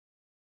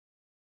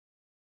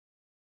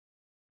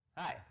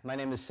Hi, my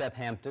name is Seth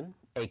Hampton,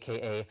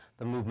 aka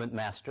the Movement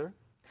Master.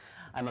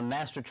 I'm a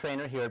master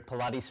trainer here at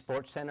Pilates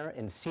Sports Center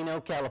in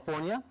Encino,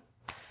 California.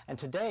 And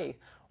today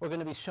we're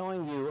going to be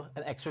showing you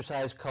an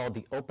exercise called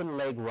the open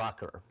leg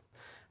rocker.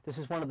 This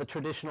is one of the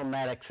traditional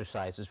mat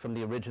exercises from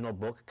the original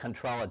book,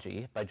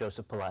 Contrology, by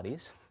Joseph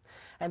Pilates.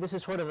 And this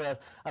is sort of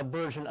a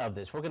version of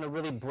this. We're going to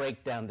really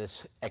break down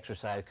this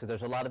exercise because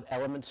there's a lot of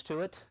elements to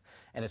it,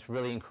 and it's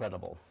really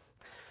incredible.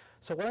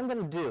 So what I'm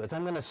going to do is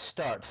I'm going to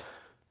start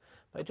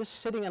by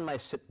just sitting on my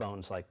sit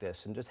bones like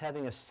this and just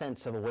having a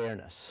sense of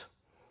awareness.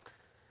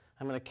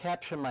 I'm going to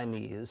capture my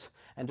knees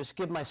and just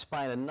give my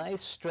spine a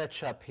nice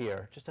stretch up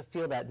here, just to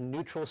feel that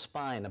neutral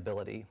spine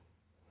ability.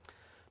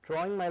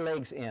 Drawing my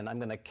legs in, I'm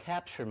going to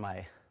capture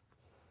my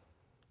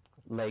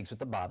legs at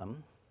the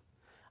bottom.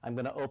 I'm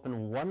going to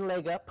open one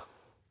leg up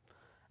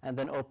and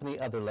then open the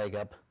other leg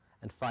up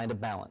and find a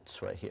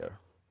balance right here.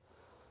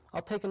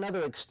 I'll take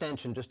another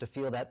extension just to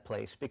feel that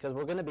place because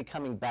we're going to be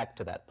coming back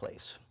to that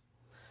place.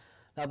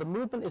 Now the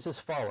movement is as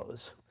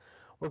follows.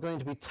 We're going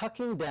to be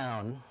tucking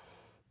down,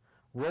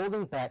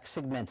 rolling back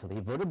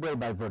segmentally, vertebrae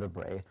by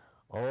vertebrae,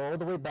 all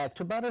the way back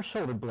to about our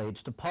shoulder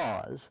blades to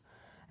pause,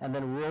 and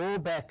then roll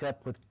back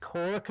up with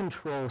core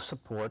control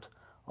support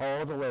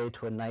all the way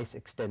to a nice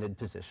extended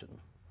position.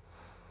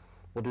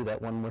 We'll do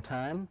that one more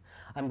time.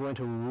 I'm going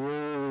to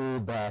roll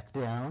back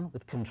down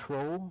with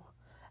control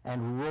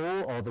and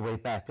roll all the way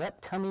back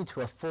up, coming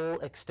to a full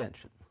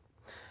extension.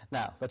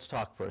 Now, let's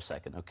talk for a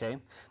second, okay?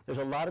 There's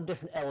a lot of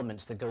different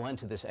elements that go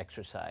into this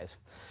exercise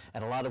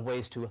and a lot of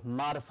ways to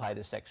modify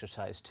this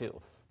exercise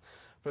too.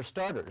 For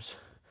starters,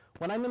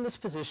 when I'm in this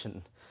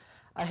position,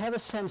 I have a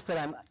sense that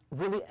I'm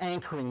really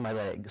anchoring my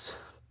legs.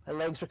 My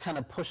legs are kind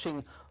of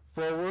pushing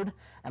forward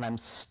and I'm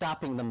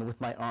stopping them with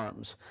my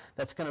arms.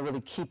 That's going to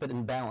really keep it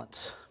in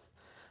balance.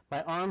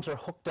 My arms are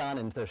hooked on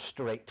and they're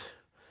straight.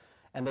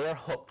 And they are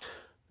hooked,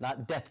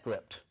 not death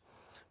gripped.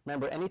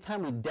 Remember,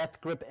 anytime we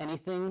death grip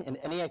anything in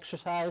any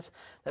exercise,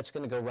 that's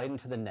going to go right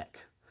into the neck.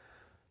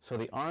 So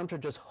the arms are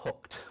just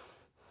hooked.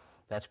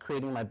 That's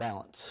creating my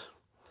balance.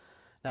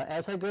 Now,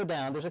 as I go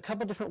down, there's a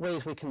couple different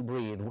ways we can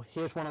breathe.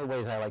 Here's one of the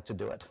ways I like to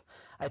do it.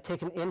 I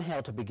take an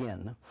inhale to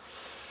begin,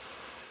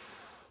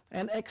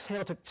 and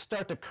exhale to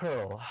start to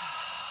curl.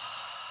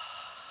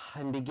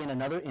 And begin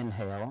another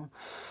inhale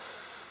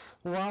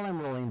while I'm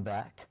rolling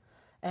back,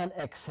 and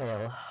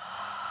exhale,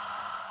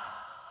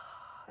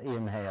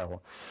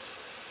 inhale,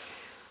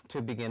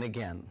 to begin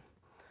again.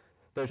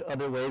 There's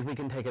other ways we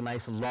can take a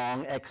nice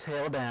long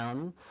exhale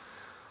down.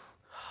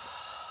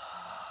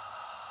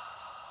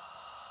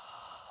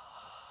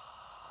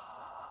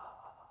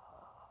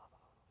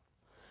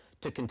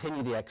 To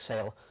continue the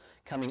exhale,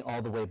 coming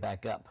all the way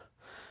back up.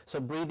 So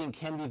breathing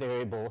can be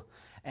variable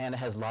and it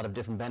has a lot of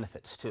different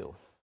benefits too.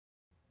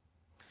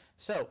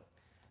 So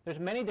there's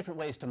many different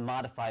ways to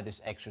modify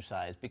this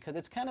exercise because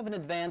it's kind of an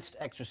advanced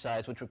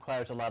exercise which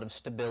requires a lot of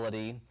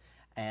stability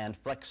and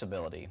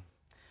flexibility.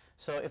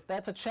 So if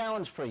that's a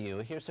challenge for you,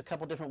 here's a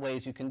couple different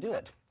ways you can do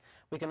it.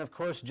 We can, of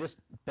course, just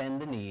bend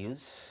the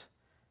knees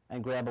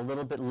and grab a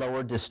little bit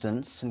lower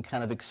distance and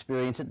kind of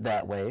experience it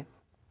that way.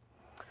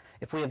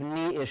 If we have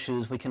knee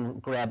issues, we can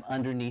grab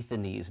underneath the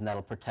knees and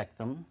that'll protect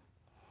them.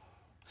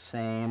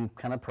 Same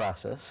kind of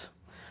process.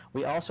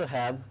 We also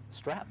have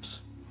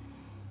straps.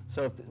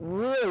 So if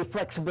really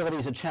flexibility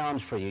is a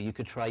challenge for you, you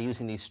could try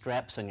using these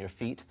straps on your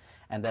feet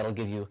and that'll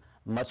give you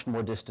much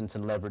more distance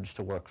and leverage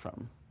to work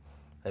from.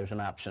 There's an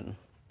option.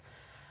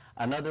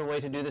 Another way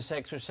to do this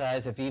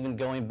exercise, if even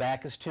going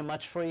back is too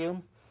much for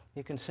you,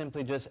 you can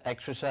simply just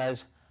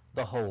exercise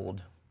the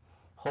hold.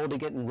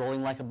 Holding it and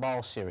rolling like a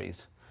ball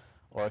series,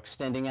 or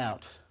extending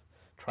out.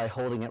 Try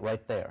holding it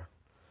right there.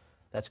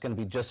 That's going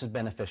to be just as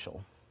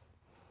beneficial.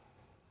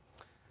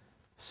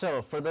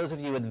 So for those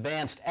of you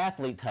advanced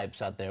athlete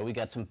types out there, we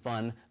got some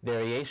fun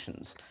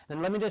variations.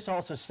 And let me just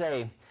also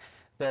say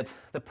that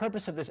the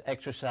purpose of this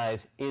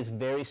exercise is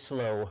very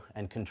slow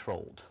and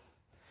controlled.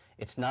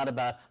 It's not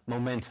about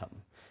momentum.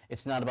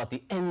 It's not about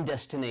the end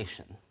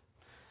destination.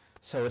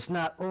 So it's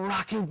not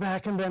rocking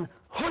back and then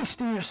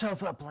hoisting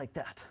yourself up like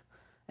that.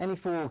 Any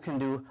fool can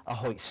do a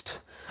hoist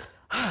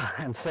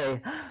and say,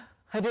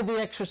 I did the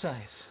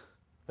exercise.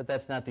 But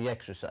that's not the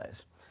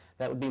exercise.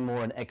 That would be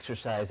more an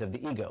exercise of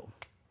the ego.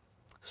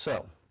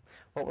 So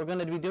what we're going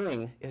to be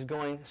doing is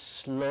going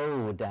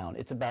slow down.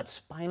 It's about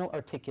spinal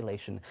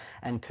articulation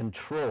and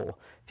control,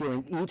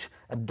 feeling each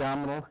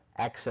abdominal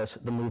access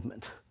the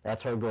movement.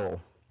 That's our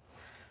goal.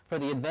 For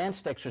the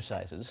advanced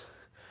exercises,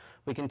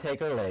 we can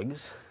take our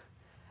legs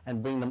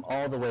and bring them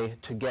all the way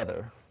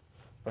together,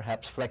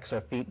 perhaps flex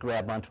our feet,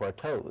 grab onto our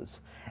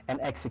toes,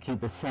 and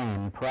execute the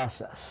same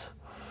process.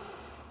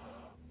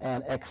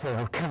 And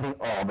exhale, coming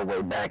all the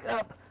way back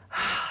up.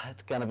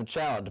 It's kind of a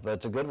challenge, but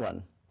it's a good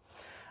one.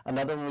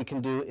 Another one we can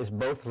do is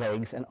both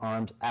legs and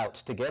arms out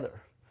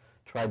together.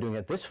 Try doing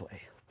it this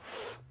way.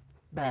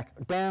 Back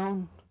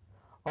down,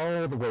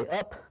 all the way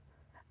up,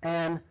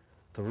 and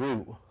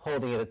through,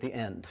 holding it at the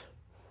end.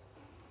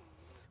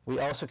 We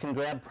also can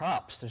grab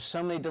props. There's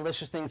so many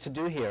delicious things to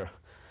do here.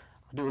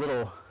 I'll do a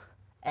little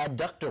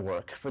adductor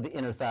work for the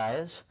inner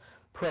thighs,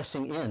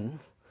 pressing in,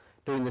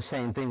 doing the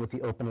same thing with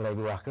the open leg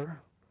rocker,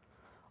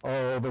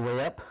 all the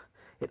way up.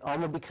 It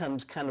almost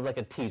becomes kind of like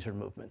a teaser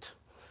movement.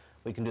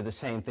 We can do the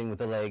same thing with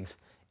the legs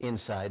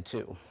inside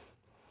too.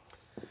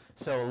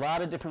 So a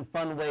lot of different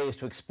fun ways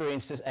to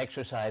experience this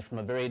exercise from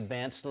a very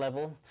advanced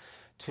level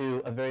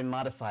to a very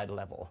modified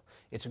level.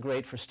 It's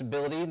great for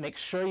stability. Make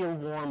sure you're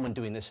warm when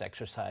doing this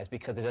exercise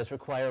because it does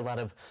require a lot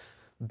of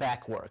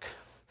back work.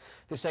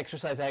 This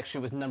exercise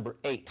actually was number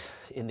 8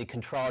 in the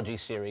Contrology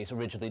series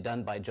originally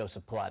done by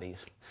Joseph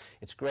Pilates.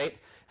 It's great.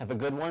 Have a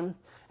good one,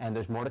 and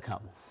there's more to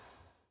come.